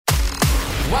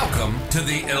Welcome to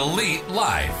the Elite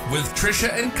Life with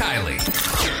Trisha and Kylie.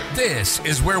 This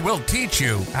is where we'll teach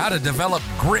you how to develop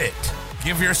grit,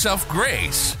 give yourself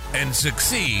grace, and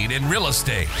succeed in real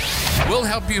estate. We'll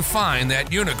help you find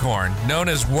that unicorn known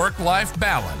as work-life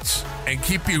balance and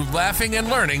keep you laughing and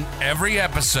learning every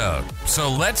episode.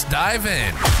 So let's dive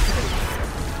in.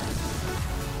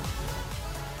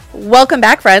 Welcome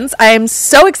back, friends. I am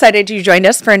so excited you joined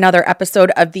us for another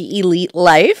episode of The Elite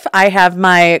Life. I have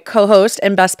my co-host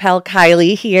and best pal,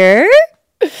 Kylie, here.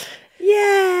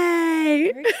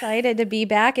 Yay! We're excited to be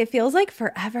back. It feels like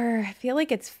forever. I feel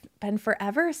like it's been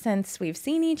forever since we've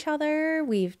seen each other.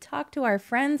 We've talked to our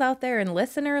friends out there in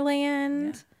listener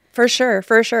land. Yeah. For sure.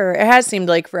 It has seemed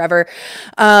like forever.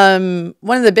 One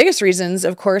of the biggest reasons,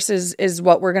 of course, is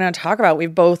what we're going to talk about.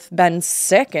 We've both been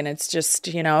sick, and it's just,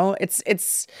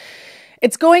 it's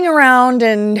going around.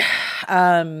 And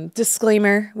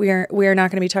disclaimer: we are not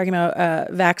going to be talking about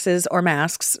vaxes or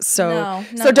masks. So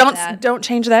don't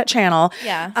change that channel.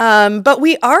 Yeah. But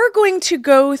we are going to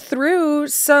go through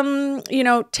some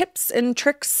tips and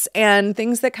tricks and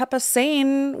things that kept us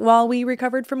sane while we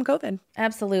recovered from COVID.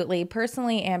 Absolutely.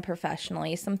 Personally and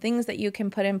professionally. Some things that you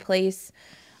can put in place.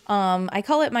 I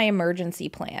call it my emergency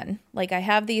plan. Like, I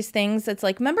have these things. It's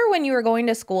like, remember when you were going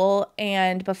to school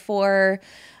and before,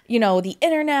 the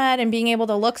internet and being able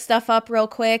to look stuff up real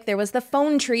quick, there was the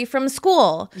phone tree from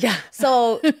school. Yeah.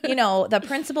 So, the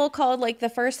principal called like the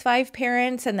first 5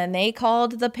 parents, and then they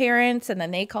called the parents, and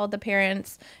then they called the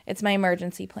parents. It's my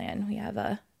emergency plan. We have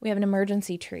an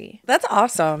emergency tree. That's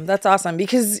awesome.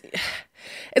 Because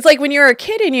it's like when you're a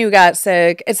kid and you got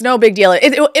sick, it's no big deal.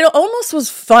 It almost was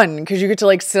fun because you get to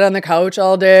like sit on the couch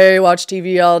all day, watch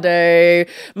TV all day.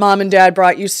 Mom and dad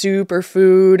brought you soup or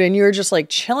food and you're just like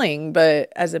chilling.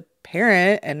 But as a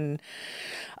parent and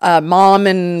mom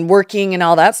and working and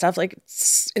all that stuff, like,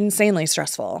 it's insanely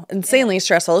stressful,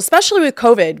 especially with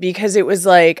COVID, because it was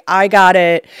like, I got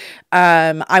it.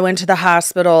 I went to the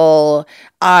hospital.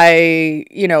 I,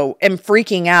 am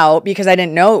freaking out because I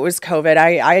didn't know it was COVID.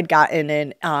 I had gotten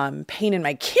an pain in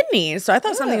my kidneys. So I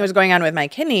thought something was going on with my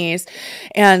kidneys.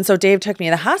 And so Dave took me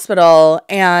to the hospital.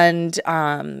 And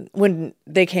when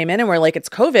they came in and were like, it's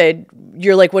COVID,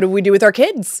 you're like, what do we do with our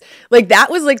kids? Like, that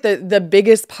was like the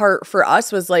biggest part for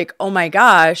us was like, oh my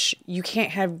gosh, you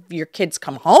can't have your kids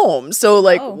come home. So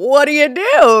like, what do you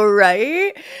do?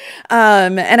 Right.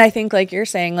 And I think like you're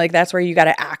saying, like, that's where you got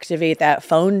to activate that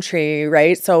phone tree,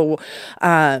 right? So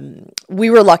we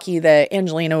were lucky that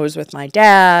Angelina was with my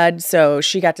dad, so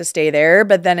she got to stay there.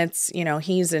 But then it's,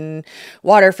 he's in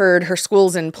Waterford, her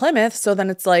school's in Plymouth. So then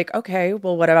it's like, okay,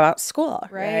 well, what about school,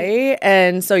 right?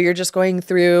 And so you're just going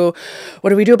through,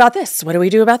 what do we do about this? What do we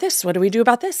do about this? What do we do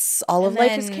about this? All of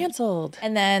life is canceled.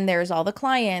 And then there's all the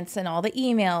clients and all the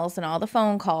emails and all the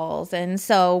phone calls. And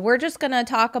so we're just going to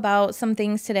talk about some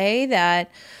things today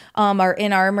that are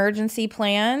in our emergency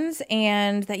plans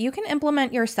and that you can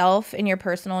implement yourself in your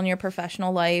personal and your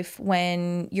professional life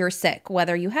when you're sick,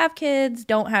 whether you have kids,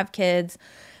 don't have kids.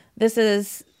 This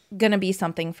is going to be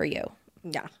something for you.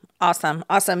 Yeah. Awesome.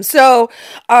 So,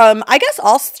 I guess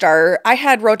I'll start. I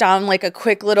had wrote down like a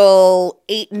quick little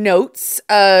 8 notes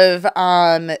of,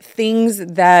 things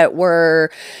that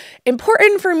were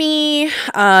important for me,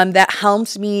 that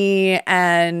helped me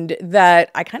and that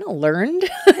I kind of learned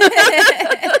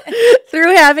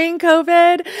through having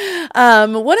COVID.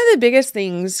 One of the biggest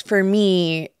things for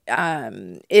me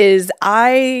is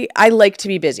I like to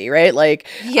be busy, right? Like,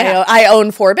 I own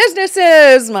 4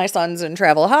 businesses. My son's in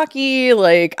travel hockey.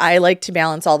 Like, I like to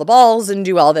balance all the balls and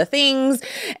do all the things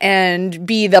and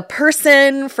be the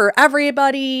person for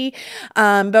everybody.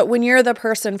 But when you're the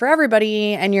person for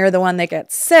everybody and you're the one that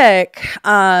gets sick,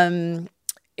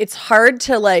 it's hard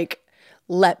to like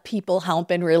let people help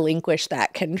and relinquish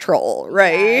that control,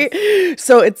 right? Yes.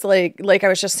 So it's like I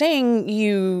was just saying,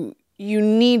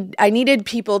 I needed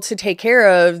people to take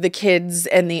care of the kids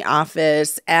in the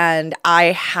office, and I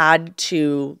had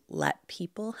to let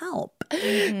people help.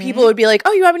 Mm-hmm. People would be like,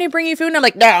 oh, you want me to bring you food? And I'm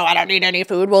like, no, I don't need any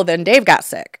food. Well, then Dave got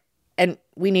sick and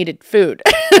we needed food.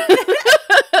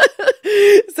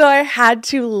 So I had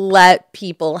to let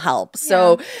people help.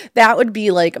 So that would be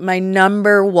like my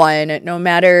number one, no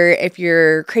matter if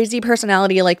you're crazy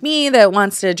personality like me that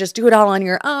wants to just do it all on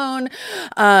your own.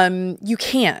 You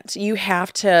can't. You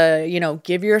have to,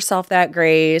 give yourself that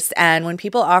grace. And when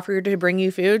people offer to bring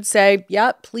you food, say,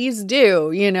 yep, please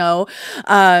do.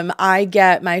 I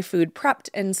get my food prepped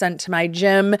and sent to my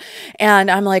gym, and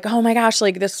I'm like, oh my gosh,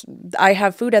 like this, I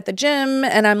have food at the gym.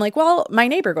 And I'm like, well, my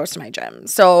neighbor goes to my gym.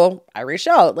 So I reached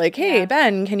out like, hey,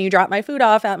 Ben, can you drop my food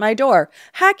off at my door?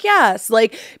 Heck yes.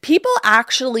 Like, people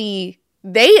actually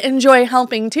they enjoy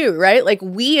helping too, right? Like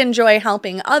we enjoy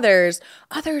helping others.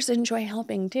 Others enjoy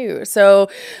helping too. So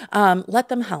let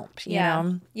them help, you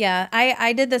know? Yeah.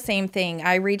 I did the same thing.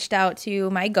 I reached out to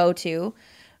my go-to,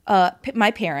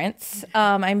 my parents.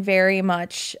 I'm very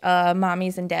much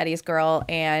mommy's and daddy's girl.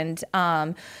 And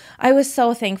I was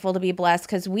so thankful to be blessed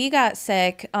because we got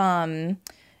sick.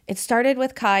 It started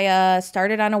with Kaya,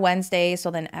 started on a Wednesday.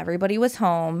 So then everybody was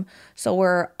home. So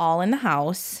we're all in the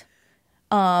house.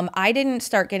 I didn't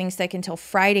start getting sick until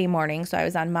Friday morning. So I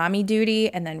was on mommy duty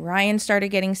and then Ryan started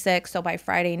getting sick. So by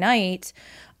Friday night,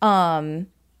 I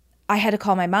had to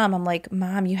call my mom. I'm like,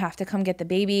 Mom, you have to come get the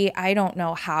baby. I don't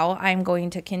know how I'm going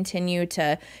to continue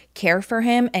to care for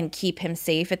him and keep him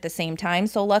safe at the same time.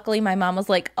 So luckily my mom was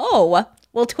like, oh,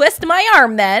 well, twist my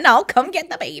arm then. I'll come get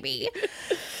the baby.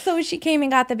 So she came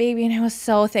and got the baby, and I was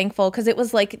so thankful because it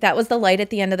was like that was the light at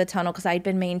the end of the tunnel because I'd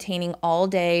been maintaining all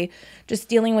day, just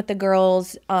dealing with the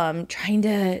girls, trying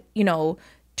to,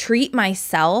 treat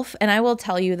myself. And I will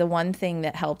tell you the one thing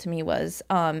that helped me was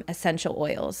essential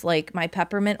oils. Like my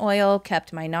peppermint oil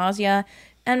kept my nausea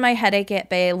and my headache at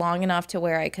bay long enough to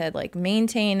where I could like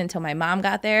maintain until my mom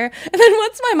got there. And then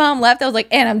once my mom left, I was like,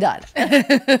 and I'm done.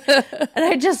 And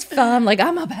I just felt, I'm like,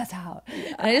 I'm a pass out.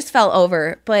 And I just fell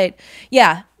over. But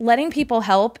yeah, letting people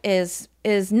help is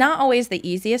not always the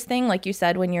easiest thing. Like you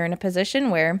said, when you're in a position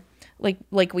where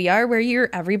like we are,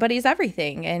 where everybody's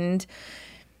everything. And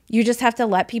you just have to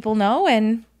let people know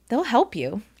and they'll help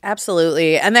you.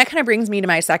 Absolutely. And that kind of brings me to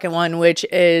my second one, which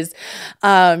is,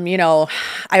 I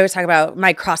always talk about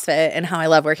my CrossFit and how I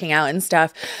love working out and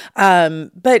stuff.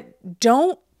 But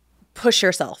don't push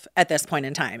yourself at this point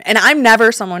in time. And I'm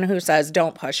never someone who says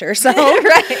don't push yourself.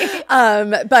 Right.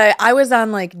 But I was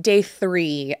on like day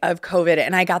 3 of COVID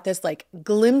and I got this like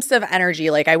glimpse of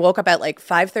energy. Like I woke up at like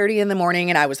 5:30 in the morning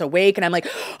and I was awake and I'm like,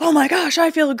 oh my gosh,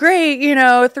 I feel great.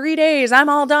 3 days, I'm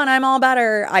all done. I'm all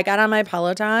better. I got on my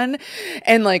Peloton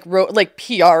and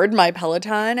PR'd my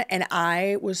Peloton and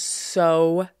I was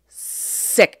so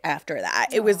sick after that.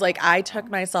 It was like I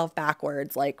took myself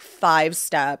backwards like 5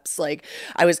 steps. Like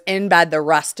I was in bed the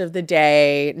rest of the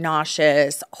day,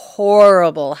 nauseous,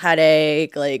 horrible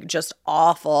headache, like just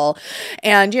awful.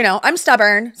 And I'm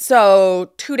stubborn.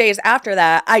 So 2 days after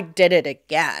that, I did it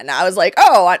again. I was like,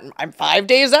 oh, I'm 5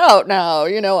 days out now.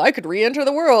 I could re-enter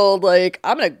the world. Like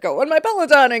I'm going to go on my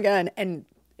Peloton again. And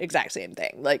exact same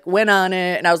thing. Like went on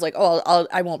it and I was like, oh,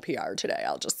 I won't PR today.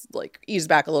 I'll just like ease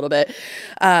back a little bit.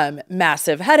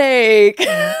 Massive headache,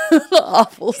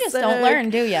 awful. You just don't learn,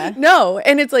 do you? No.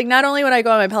 And it's like, not only would I go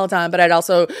on my Peloton, but I'd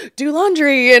also do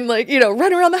laundry and like,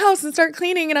 run around the house and start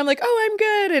cleaning. And I'm like, oh, I'm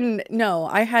good. And no,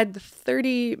 I had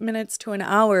 30 minutes to an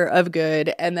hour of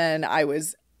good. And then I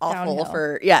was awful downhill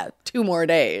for 2 more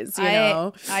days,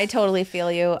 I totally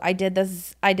feel you. I did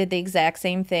the exact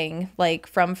same thing. Like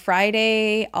from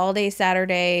Friday all day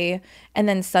Saturday and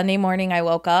then Sunday morning I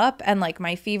woke up and like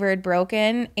my fever had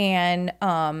broken and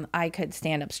I could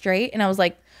stand up straight and I was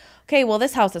like, okay, well,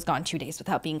 this house has gone 2 days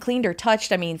without being cleaned or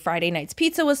touched. I mean, Friday night's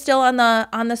pizza was still on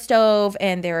the stove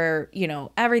and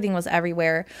everything was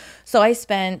everywhere. So I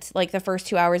spent like the first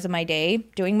 2 hours of my day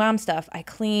doing mom stuff. I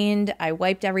cleaned, I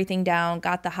wiped everything down,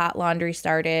 got the hot laundry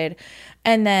started.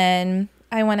 And then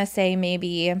I want to say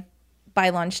maybe by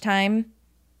lunchtime,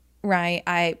 Ryan,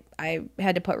 I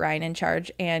had to put Ryan in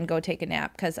charge and go take a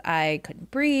nap because I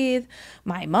couldn't breathe.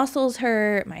 My muscles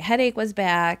hurt. My headache was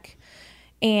back.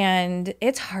 And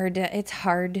it's hard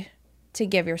to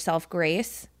give yourself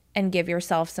grace and give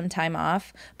yourself some time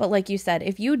off. But like you said,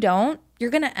 if you don't,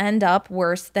 you're going to end up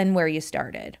worse than where you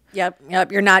started.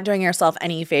 Yep. You're not doing yourself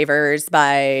any favors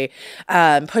by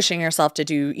pushing yourself to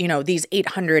do, these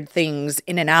 800 things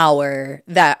in an hour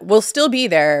that will still be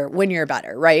there when you're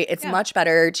better, right? It's much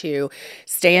better to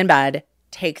stay in bed,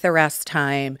 take the rest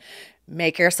time,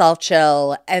 make yourself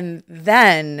chill. And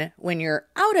then when you're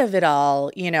out of it all,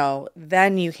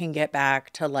 then you can get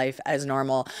back to life as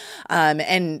normal.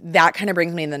 And that kind of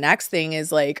brings me to the next thing is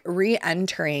like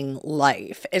re-entering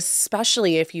life,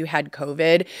 especially if you had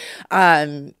COVID.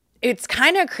 It's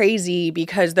kind of crazy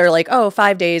because they're like, oh,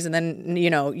 5 days and then,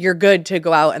 you're good to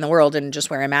go out in the world and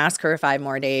just wear a mask for 5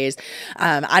 more days.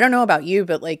 I don't know about you,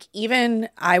 but like even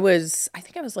I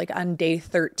think I was like on day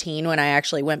 13 when I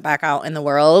actually went back out in the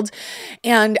world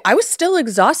and I was still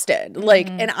exhausted. Like,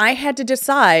 and I had to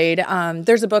decide,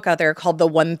 there's a book out there called The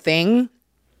One Thing.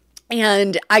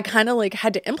 And I kind of like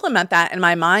had to implement that in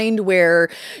my mind where,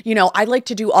 I like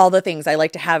to do all the things. I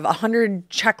like to have 100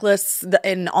 checklists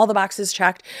and all the boxes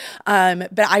checked.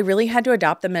 But I really had to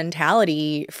adopt the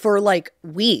mentality for like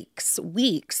weeks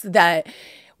that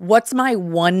what's my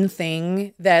one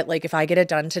thing that, like, if I get it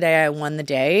done today, I won the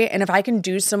day. And if I can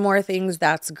do some more things,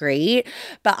 that's great.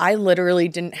 But I literally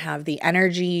didn't have the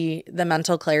energy, the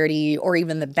mental clarity, or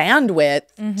even the bandwidth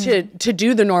to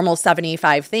do the normal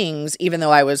 75 things, even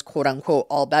though I was quote unquote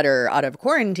all better out of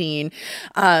quarantine.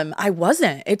 I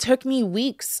wasn't. It took me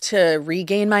weeks to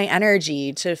regain my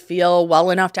energy, to feel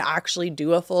well enough to actually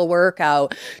do a full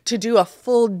workout, to do a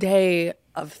full day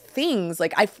of things.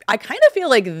 Like I kind of feel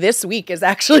like this week is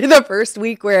actually the first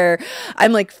week where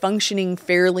I'm like functioning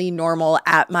fairly normal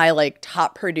at my like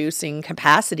top producing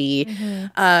capacity.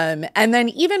 And then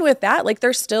even with that, like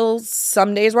there's still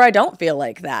some days where I don't feel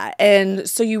like that. And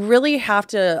so you really have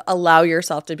to allow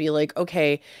yourself to be like,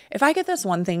 okay, if I get this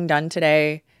one thing done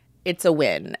today, it's a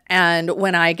win. And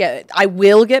when I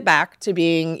will get back to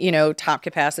being, you know, top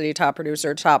capacity, top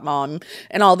producer, top mom,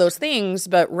 and all those things.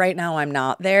 But right now I'm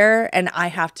not there. And I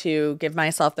have to give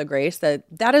myself the grace that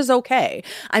that is okay.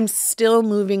 I'm still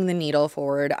moving the needle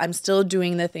forward. I'm still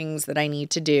doing the things that I need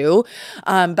to do.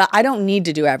 But I don't need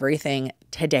to do everything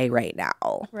today, right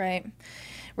now. Right.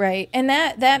 Right. And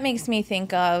that makes me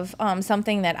think of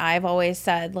something that I've always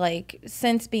said, like,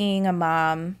 since being a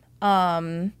mom,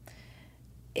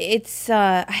 it's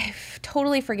I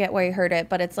totally forget where I heard it,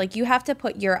 but it's like you have to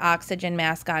put your oxygen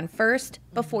mask on first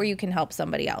before you can help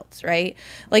somebody else, right?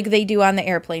 Like they do on the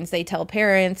airplanes. They tell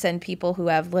parents and people who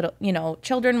have little, you know,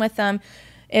 children with them,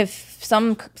 if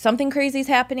something crazy is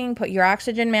happening, put your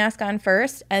oxygen mask on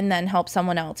first and then help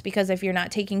someone else. Because if you're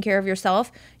not taking care of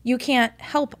yourself, you can't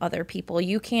help other people.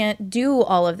 You can't do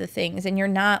all of the things, and you're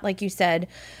not, like you said,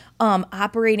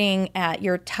 operating at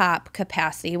your top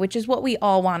capacity, which is what we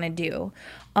all want to do.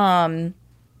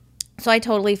 So I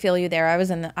totally feel you there. I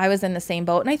was in the same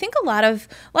boat. And I think a lot of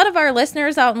our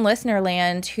listeners out in listener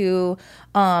land who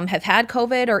have had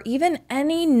COVID, or even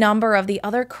any number of the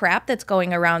other crap that's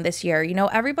going around this year. You know,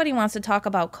 everybody wants to talk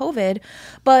about COVID,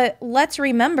 but let's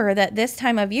remember that this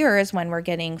time of year is when we're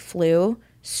getting flu,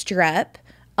 strep,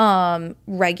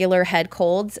 regular head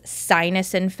colds,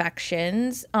 sinus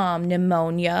infections,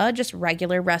 pneumonia, just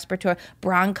regular respiratory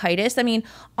bronchitis. I mean,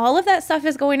 all of that stuff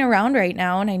is going around right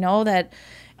now. And I know that,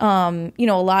 you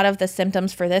know, a lot of the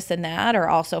symptoms for this and that are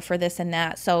also for this and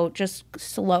that. So just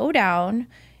slow down,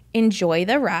 enjoy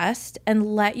the rest,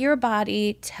 and let your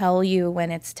body tell you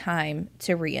when it's time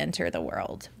to re-enter the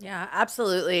world. Yeah,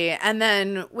 absolutely. And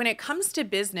then when it comes to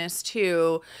business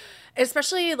too,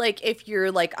 especially like if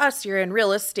you're like us, you're in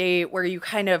real estate where you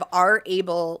kind of are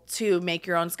able to make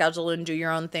your own schedule and do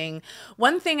your own thing.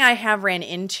 One thing I have ran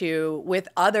into with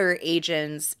other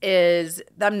agents is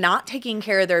them not taking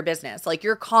care of their business. Like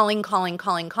you're calling,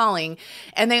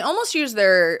 and they almost use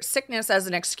their sickness as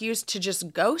an excuse to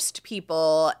just ghost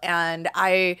people. And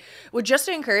I would just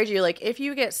encourage you, like, if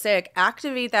you get sick,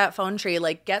 activate that phone tree,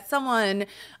 like get someone,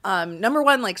 number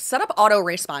one, like set up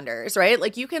autoresponders, right?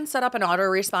 Like you can set up an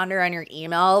autoresponder on your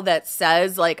email that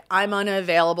says like, I'm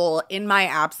unavailable in my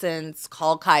absence,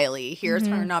 call Kylie. Here's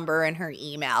her number and her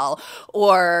email.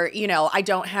 Or, you know, I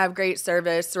don't have great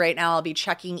service right now. I'll be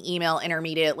checking email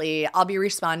intermediately. I'll be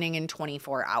responding in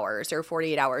 24 hours or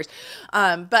 48 hours.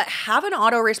 But have an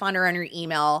autoresponder on your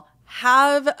email.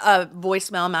 Have a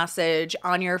voicemail message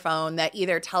on your phone that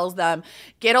either tells them,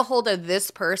 get a hold of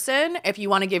this person if you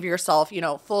want to give yourself, you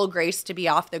know, full grace to be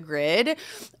off the grid,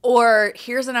 or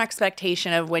here's an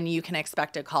expectation of when you can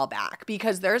expect a call back.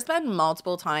 Because there's been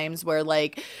multiple times where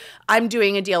like I'm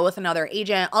doing a deal with another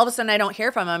agent, all of a sudden I don't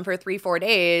hear from them for 3-4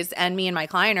 days, and me and my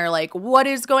client are like, what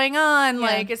is going on? Yeah.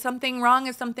 Like, is something wrong?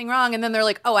 And then they're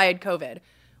like, oh, I had COVID.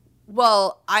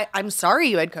 Well, I'm sorry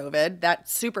you had COVID. That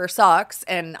super sucks,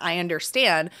 and I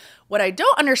understand. What I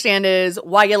don't understand is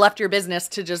why you left your business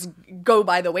to just go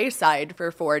by the wayside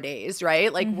for 4 days,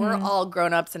 right? Like, we're all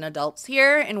grown-ups and adults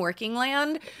here in working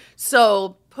land.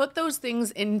 So put those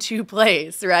things into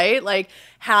place, right? Like,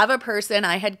 have a person.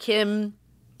 I had Kim,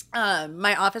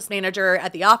 my office manager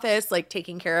at the office, like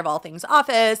taking care of all things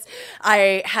office.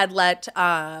 I had let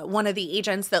one of the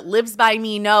agents that lives by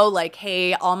me know, like,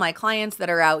 hey, all my clients that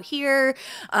are out here,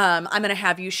 I'm going to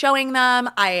have you showing them.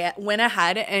 I went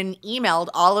ahead and emailed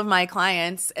all of my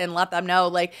clients and let them know,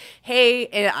 like,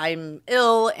 hey, I'm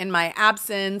ill in my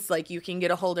absence. Like, you can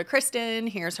get a hold of Kristen.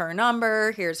 Here's her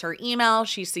number. Here's her email.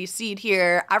 She's CC'd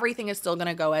here. Everything is still going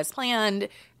to go as planned.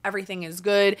 everything is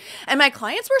good. And my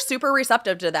clients were super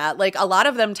receptive to that. Like a lot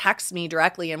of them text me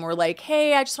directly and were like,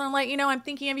 hey, I just want to let you know I'm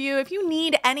thinking of you. If you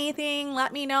need anything,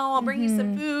 let me know. I'll bring you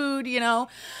some food, you know.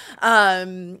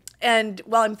 And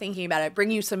while I'm thinking about it,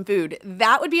 bring you some food.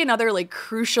 That would be another like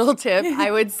crucial tip,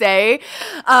 I would say.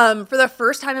 For the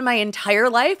first time in my entire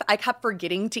life, I kept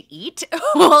forgetting to eat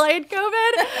while I had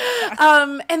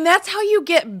COVID. And that's how you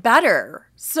get better.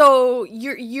 So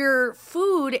your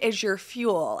food is your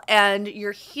fuel, and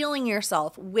you're healing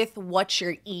yourself with what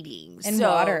you're eating. And so,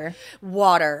 water.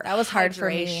 Water. That was hard for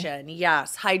me. Hydration.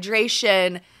 Yes.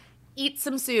 Hydration. Eat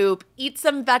some soup, eat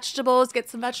some vegetables, get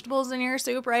some vegetables in your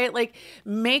soup, right? Like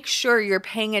make sure you're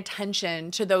paying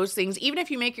attention to those things. Even if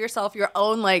you make yourself your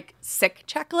own like sick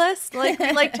checklist, like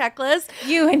we like checklists.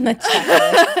 You and the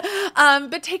checklist.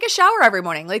 But take a shower every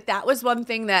morning. Like that was one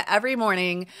thing that every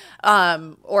morning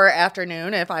or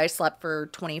afternoon, if I slept for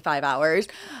 25 hours,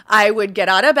 I would get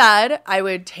out of bed, I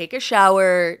would take a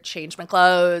shower, change my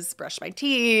clothes, brush my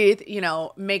teeth, you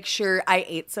know, make sure I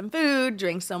ate some food,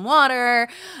 drink some water.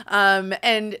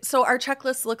 And so our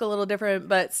checklists look a little different,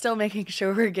 but still making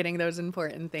sure we're getting those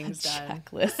important things done.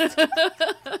 Checklist.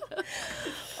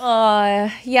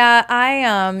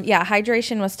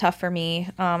 Hydration was tough for me.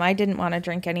 I didn't want to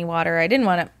drink any water. I didn't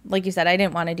want to, like you said, I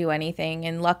didn't want to do anything.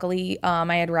 And luckily,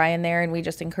 I had Ryan there, and we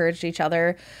just encouraged each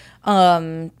other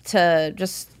to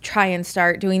just try and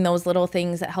start doing those little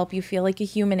things that help you feel like a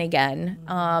human again.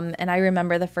 And I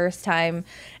remember the first time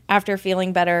after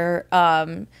feeling better,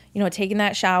 taking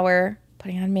that shower,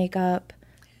 putting on makeup,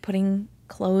 putting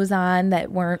clothes on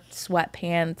that weren't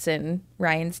sweatpants and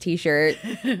Ryan's t-shirt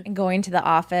and going to the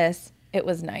office. It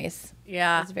was nice.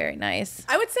 Yeah. It was very nice.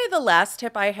 I would say the last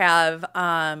tip I have,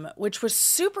 which was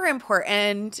super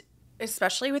important,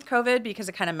 especially with COVID, because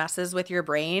it kind of messes with your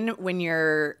brain when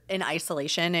you're in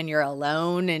isolation and you're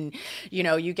alone and, you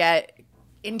know, you get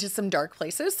into some dark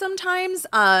places sometimes.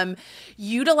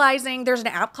 Utilizing, there's an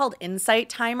app called Insight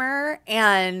Timer,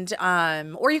 and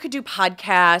or you could do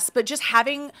podcasts, but just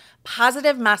having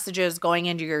positive messages going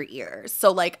into your ears.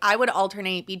 So like I would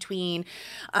alternate between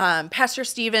Pastor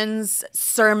Stephen's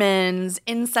sermons,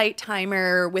 Insight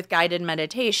Timer with guided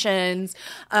meditations,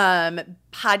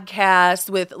 podcasts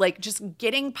with like just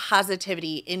getting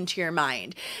positivity into your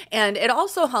mind. And it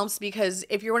also helps because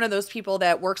if you're one of those people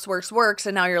that works,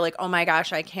 and now you're like, oh my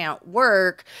gosh, I can't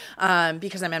work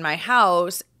because I'm in my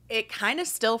house, it kind of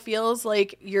still feels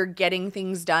like you're getting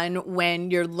things done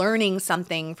when you're learning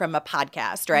something from a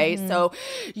podcast, right? Mm-hmm. So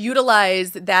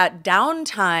utilize that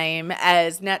downtime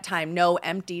as net time, no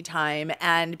empty time,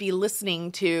 and be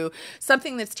listening to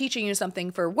something that's teaching you something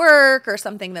for work or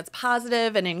something that's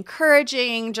positive and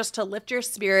encouraging just to lift your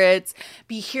spirits,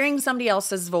 be hearing somebody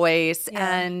else's voice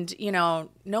and, you know,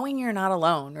 knowing you're not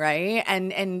alone, right?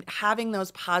 And having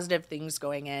those positive things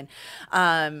going in.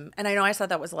 And I know I said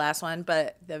that was the last one,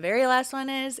 but the very last one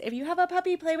is if you have a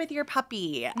puppy, play with your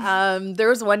puppy. There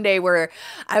was one day where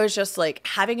I was just like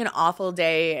having an awful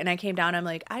day and I came down, I'm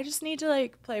like, I just need to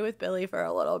like play with Billy for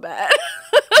a little bit.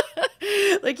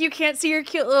 Like you can't see your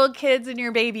cute little kids and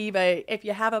your baby, but if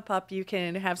you have a pup, you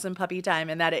can have some puppy time.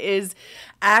 And that is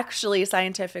actually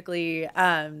scientifically,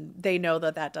 they know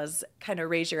that does kind of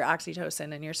raise your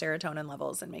oxytocin and your serotonin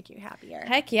levels and make you happier.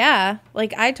 Heck yeah.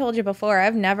 Like I told you before,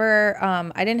 I've never,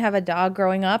 I didn't have a dog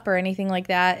growing up or anything like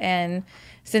that. And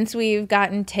since we've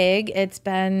gotten Tig, it's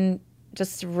been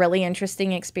just a really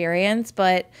interesting experience.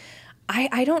 But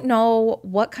I don't know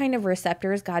what kind of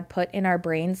receptors God put in our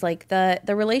brains. Like the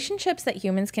relationships that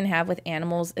humans can have with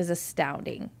animals is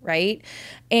astounding, right?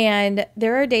 And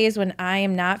there are days when I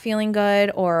am not feeling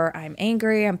good or I'm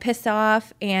angry, I'm pissed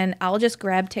off, and I'll just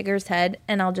grab Tigger's head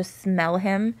and I'll just smell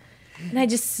him. And I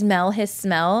just smell his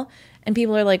smell. And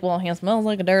people are like, well, he smells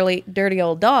like a dirty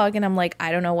old dog. And I'm like,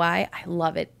 I don't know why. I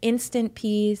love it. Instant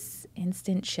peace,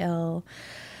 instant chill.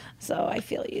 So I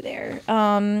feel you there.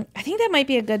 I think that might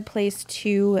be a good place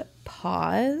to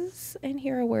pause and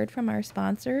hear a word from our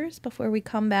sponsors before we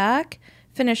come back.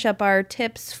 Finish up our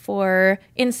tips for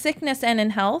in sickness and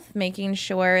in health, making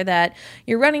sure that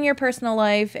you're running your personal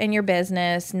life and your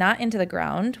business not into the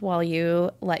ground while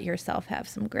you let yourself have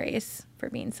some grace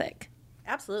for being sick.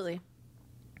 Absolutely.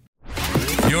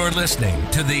 You're listening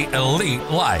to The Elite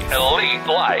Life. Elite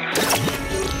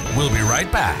Life. We'll be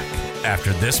right back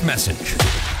after this message.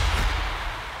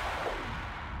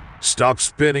 Stop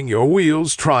spinning your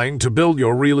wheels trying to build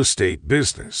your real estate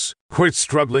business. Quit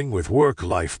struggling with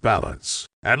work-life balance.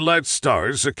 And let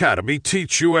Stars Academy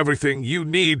teach you everything you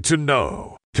need to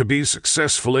know. to be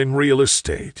successful in real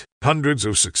estate. Hundreds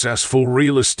of successful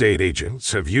real estate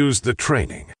agents have used the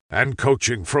training and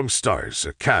coaching from Stars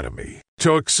Academy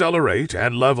to accelerate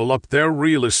and level up their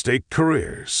real estate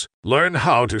careers. Learn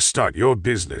how to start your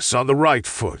business on the right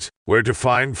foot, where to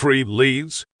find free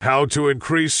leads, how to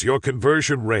increase your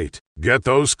conversion rate, get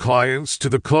those clients to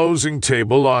the closing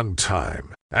table on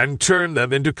time, and turn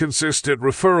them into consistent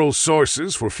referral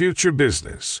sources for future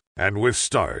business. And with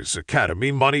Stars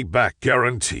Academy money-back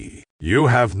guarantee, you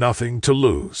have nothing to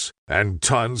lose and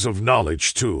tons of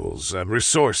knowledge, tools, and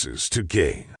resources to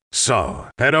gain. So,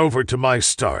 head over to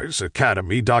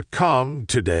mystarsacademy.com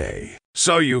today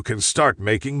so you can start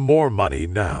making more money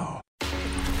now.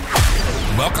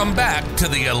 Welcome back to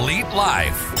the Elite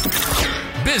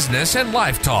Life. Business and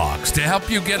life talks to help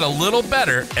you get a little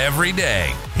better every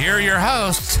day. Here are your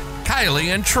hosts,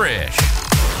 Kylie and Trish.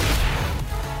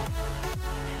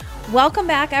 Welcome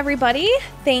back, everybody.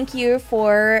 Thank you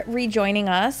for rejoining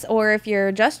us, or if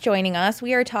you're just joining us,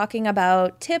 we are talking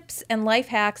about tips and life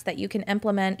hacks that you can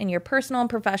implement in your personal and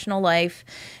professional life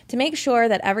to make sure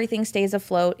that everything stays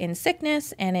afloat in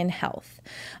sickness and in health.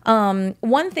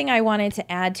 One thing I wanted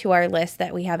to add to our list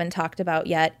that we haven't talked about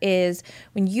yet is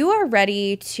when you are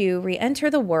ready to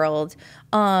re-enter the world,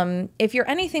 if you're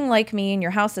anything like me and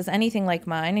your house is anything like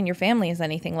mine and your family is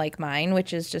anything like mine,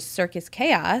 which is just circus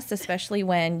chaos, especially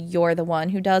when you're the one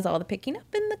who does all the picking up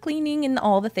and the cleaning and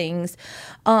all the things.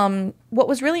 What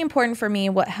was really important for me,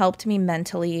 what helped me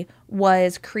mentally,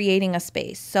 was creating a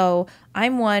space. So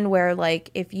I'm one where, like,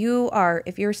 if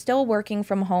you're still working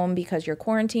from home because you're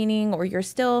quarantining, or you're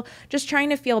still just trying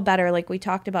to feel better, like we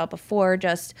talked about before,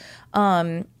 just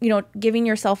giving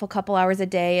yourself a couple hours a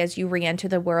day as you re-enter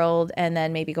the world, and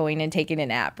then maybe going and taking a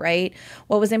nap, right?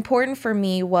 What was important for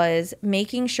me was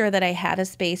making sure that I had a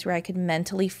space where I could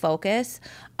mentally focus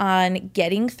on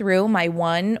getting through my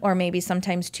one or maybe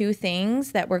sometimes two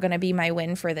things that were going to be my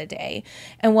win for the day.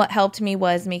 And what helped me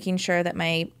was making sure that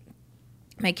my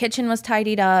kitchen was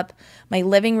tidied up, my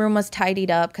living room was tidied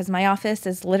up, because my office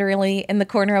is literally in the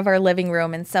corner of our living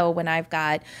room. And so when I've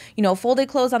got, folded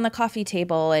clothes on the coffee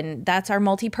table, and that's our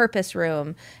multi-purpose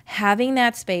room, having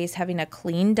that space, having a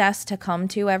clean desk to come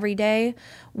to every day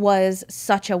was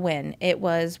such a win. It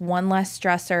was one less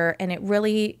stressor, and it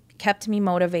really kept me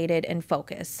motivated and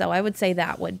focused. So I would say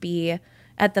that would be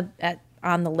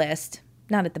on the list.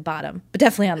 Not at the bottom, but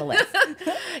definitely on the list.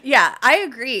 Yeah, I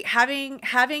agree.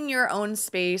 Having your own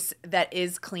space that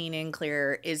is clean and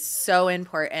clear is so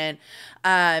important.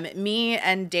 Me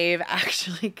and Dave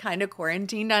actually kind of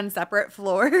quarantined on separate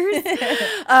floors.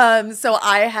 So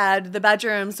I had the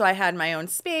bedroom, so I had my own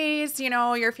space.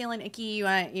 You're feeling icky, you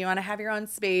want to have your own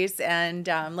space. And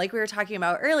like we were talking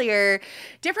about earlier,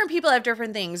 different people have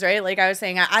different things, right? Like I was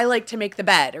saying, I like to make the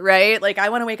bed, right? Like I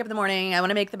want to wake up in the morning, I want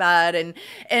to make the bed,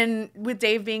 and with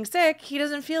Dave being sick, he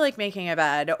doesn't feel like making a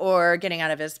bed or getting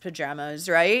out of his pajamas,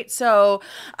 right? So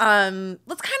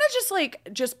let's kind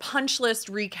of just punch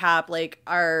list recap like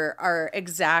our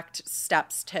exact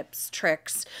steps, tips,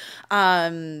 tricks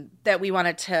that we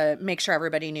wanted to make sure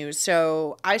everybody knew.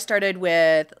 So I started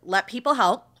with let people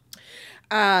help.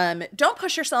 Don't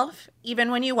push yourself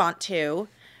even when you want to.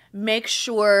 Make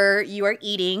sure you are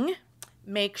eating.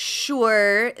 Make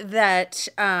sure that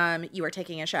you are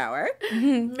taking a shower.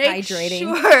 Make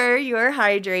sure you are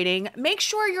hydrating. Make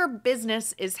sure your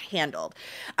business is handled.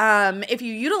 If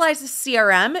you utilize a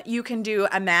CRM, you can do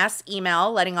a mass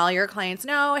email letting all your clients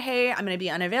know, hey, I'm going to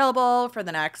be unavailable for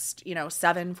the next,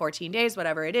 7, 14 days,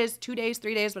 whatever it is, 2 days,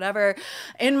 3 days, whatever.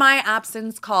 In my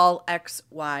absence, call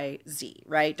XYZ,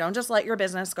 right? Don't just let your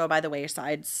business go by the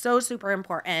wayside. So super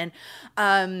important.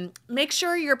 Make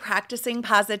sure you're practicing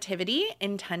positivity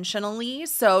intentionally.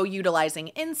 So utilizing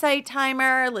Insight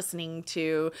Timer, listening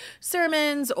to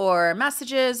sermons or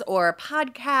messages or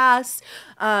podcasts,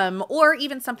 or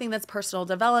even something that's personal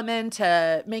development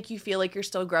to make you feel like you're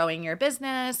still growing your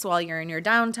business while you're in your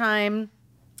downtime.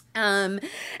 And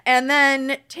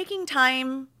then taking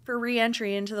time for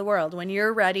re-entry into the world. When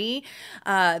you're ready,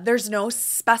 there's no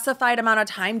specified amount of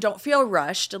time. Don't feel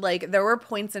rushed. Like there were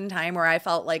points in time where I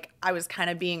felt like I was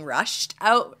kind of being rushed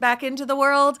out back into the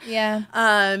world. Yeah.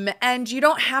 And you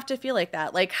don't have to feel like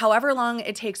that. Like however long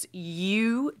it takes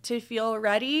you to feel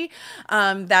ready,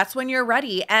 that's when you're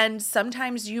ready. And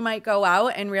sometimes you might go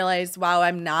out and realize, wow,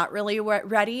 I'm not really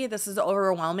ready. This is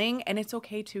overwhelming. And it's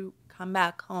okay to come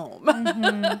back home.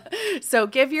 Mm-hmm. So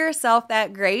give yourself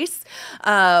that grace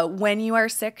when you are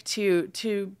sick to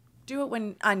do it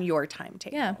when on your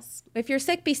timetables. Yeah. If you're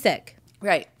sick, be sick.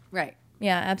 Right.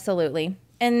 Yeah, absolutely.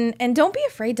 And don't be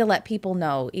afraid to let people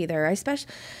know either.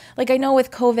 Especially, like I know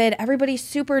with COVID, everybody's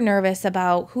super nervous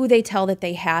about who they tell that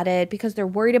they had it because they're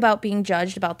worried about being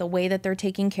judged about the way that they're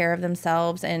taking care of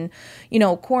themselves and,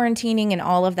 quarantining and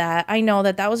all of that. I know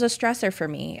that was a stressor for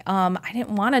me. I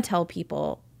didn't want to tell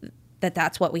people that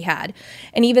that's what we had.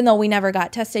 And even though we never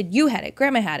got tested, you had it,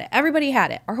 grandma had it, everybody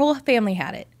had it, our whole family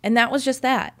had it. And that was just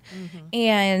that.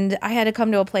 And I had to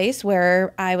come to a place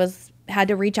where I had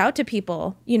to reach out to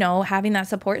people, having that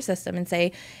support system and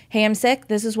say, hey, I'm sick.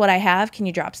 This is what I have. Can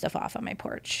you drop stuff off on my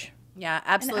porch? Yeah,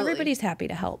 absolutely. And everybody's happy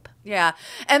to help. Yeah.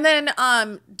 And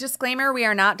then disclaimer, we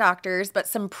are not doctors, but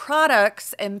some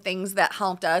products and things that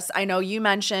helped us. I know you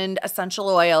mentioned essential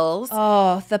oils.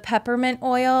 Oh, the peppermint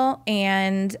oil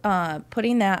and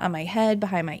putting that on my head,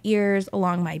 behind my ears,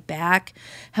 along my back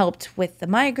helped with the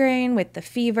migraine, with the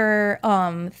fever.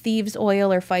 Thieves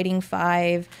oil or Fighting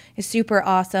 5 is super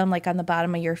awesome, like on the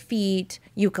bottom of your feet.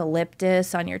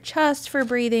 Eucalyptus on your chest for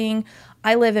breathing.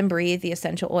 I live and breathe the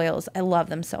essential oils. I love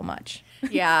them so much.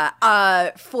 Yeah.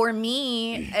 For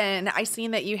me, and I seen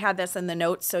that you had this in the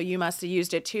notes, so you must have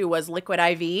used it too, was Liquid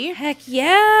IV. Heck yeah.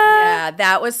 Yeah,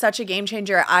 that was such a game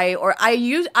changer. I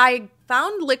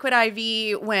found Liquid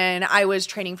IV when I was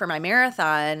training for my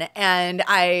marathon, and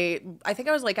I think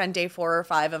I was like on day 4 or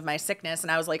 5 of my sickness,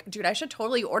 and I was like, dude, I should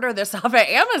totally order this off of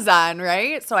Amazon,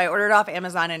 right? So I ordered off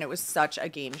Amazon, and it was such a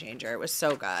game changer. It was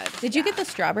so good. Did you get the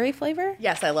strawberry flavor?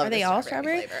 Yes, I love. Are they all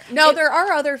strawberry? Flavor. No, there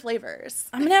are other flavors.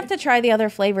 I'm gonna have to try the other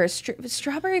flavors.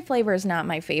 Strawberry flavor is not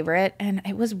my favorite, and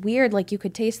it was weird. Like you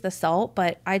could taste the salt,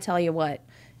 but I tell you what.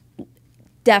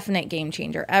 Definite game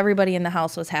changer. Everybody in the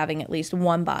house was having at least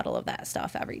one bottle of that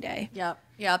stuff every day.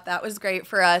 Yep, that was great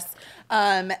for us.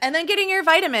 And then getting your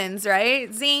vitamins,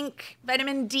 right? Zinc,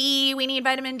 vitamin D. We need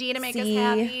vitamin D to make us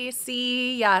happy.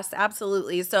 C, yes,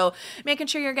 absolutely. So making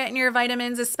sure you're getting your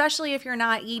vitamins, especially if you're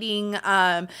not eating.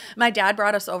 My dad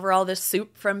brought us over all this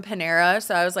soup from Panera,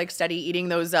 so I was like steady eating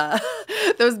those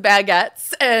those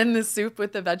baguettes and the soup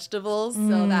with the vegetables.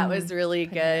 So that was really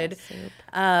good. Soup.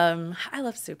 I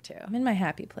love soup too. I'm in my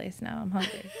happy place now. I'm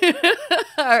hungry.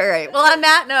 All right. Well, on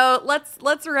that note,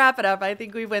 let's wrap it up. I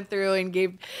think we went through and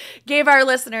gave our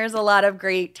listeners a lot of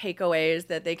great takeaways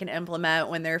that they can implement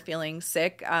when they're feeling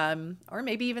sick, or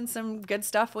maybe even some good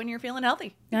stuff when you're feeling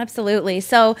healthy. Absolutely.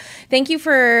 So thank you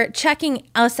for checking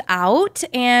us out.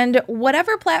 And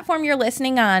whatever platform you're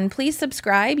listening on, please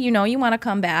subscribe. You want to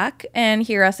come back and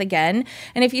hear us again.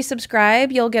 And if you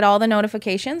subscribe, you'll get all the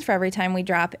notifications for every time we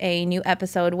drop a new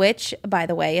episode, which, by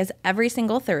the way, is every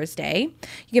single Thursday.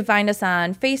 You can find us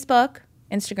on Facebook,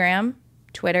 Instagram,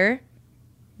 Twitter,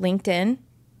 LinkedIn,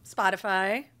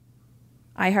 Spotify,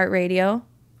 iHeartRadio,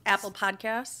 Apple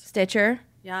Podcasts, Stitcher.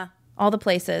 Yeah. All the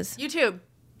places. YouTube.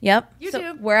 Yep. YouTube.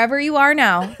 So wherever you are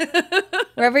now,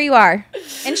 wherever you are.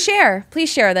 And share. Please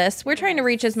share this. We're trying to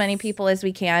reach as many people as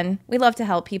we can. We love to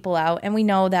help people out. And we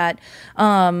know that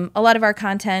a lot of our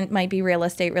content might be real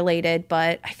estate related,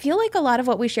 but I feel like a lot of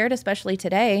what we shared, especially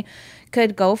today,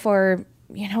 could go for,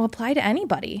 apply to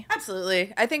anybody.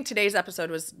 Absolutely. I think today's episode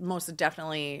was most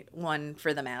definitely one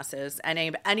for the masses,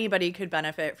 and anybody could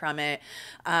benefit from it.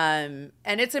 And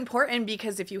it's important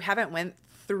because if you haven't went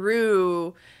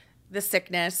through the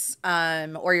sickness,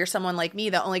 or you're someone like me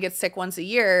that only gets sick once a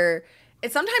year,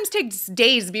 it sometimes takes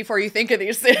days before you think of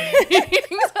these things.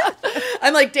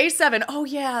 I'm like, day 7. Oh,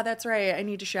 yeah, that's right. I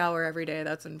need to shower every day.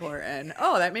 That's important.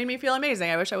 Oh, that made me feel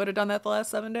amazing. I wish I would have done that the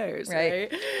last 7 days.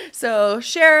 Right? So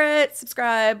share it,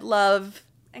 subscribe, love,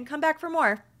 and come back for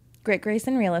more. Grit, Grace,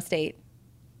 and Real Estate.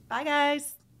 Bye,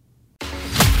 guys.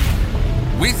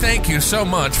 We thank you so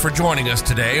much for joining us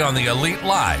today on the Elite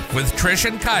Live with Trish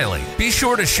and Kylie. Be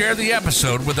sure to share the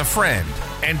episode with a friend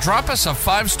and drop us a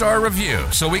 5-star review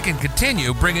so we can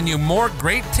continue bringing you more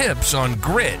great tips on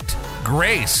grit,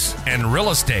 grace, and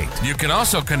real estate. You can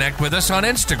also connect with us on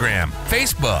Instagram,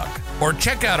 Facebook, or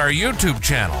check out our YouTube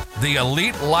channel, The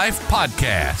Elite Life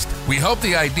Podcast. We hope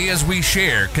the ideas we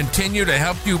share continue to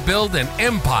help you build an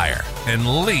empire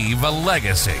and leave a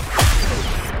legacy.